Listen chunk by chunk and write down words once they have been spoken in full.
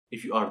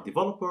If you are a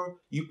developer,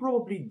 you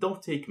probably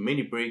don't take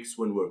many breaks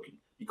when working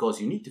because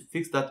you need to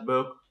fix that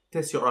bug,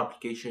 test your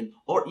application,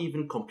 or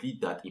even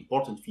complete that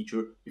important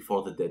feature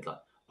before the deadline.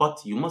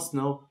 But you must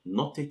know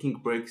not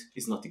taking breaks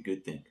is not a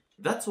good thing.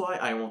 That's why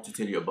I want to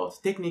tell you about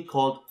a technique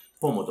called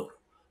Pomodoro.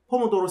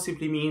 Pomodoro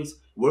simply means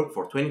work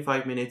for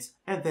 25 minutes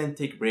and then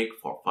take break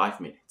for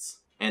 5 minutes.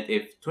 And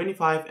if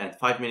 25 and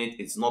 5 minutes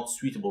is not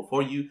suitable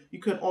for you, you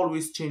can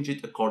always change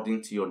it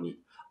according to your need.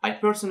 I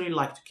personally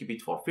like to keep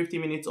it for 50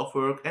 minutes of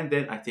work and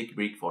then I take a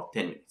break for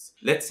 10 minutes.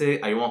 Let's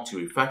say I want to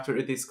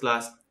refactor this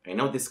class. I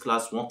know this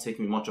class won't take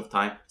me much of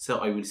time, so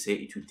I will say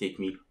it will take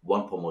me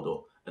 1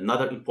 Pomodoro.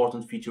 Another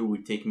important feature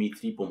will take me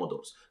 3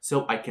 Pomodoros,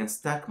 so I can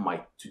stack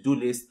my to-do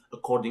list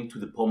according to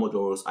the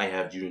Pomodoros I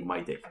have during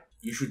my day.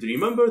 You should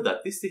remember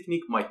that this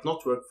technique might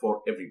not work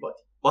for everybody,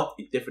 but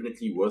it's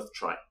definitely worth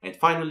trying. And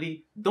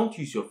finally, don't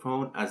use your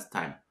phone as a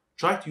timer.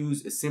 Try to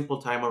use a simple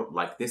timer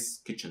like this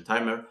kitchen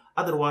timer,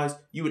 otherwise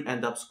you will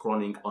end up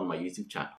scrolling on my YouTube channel.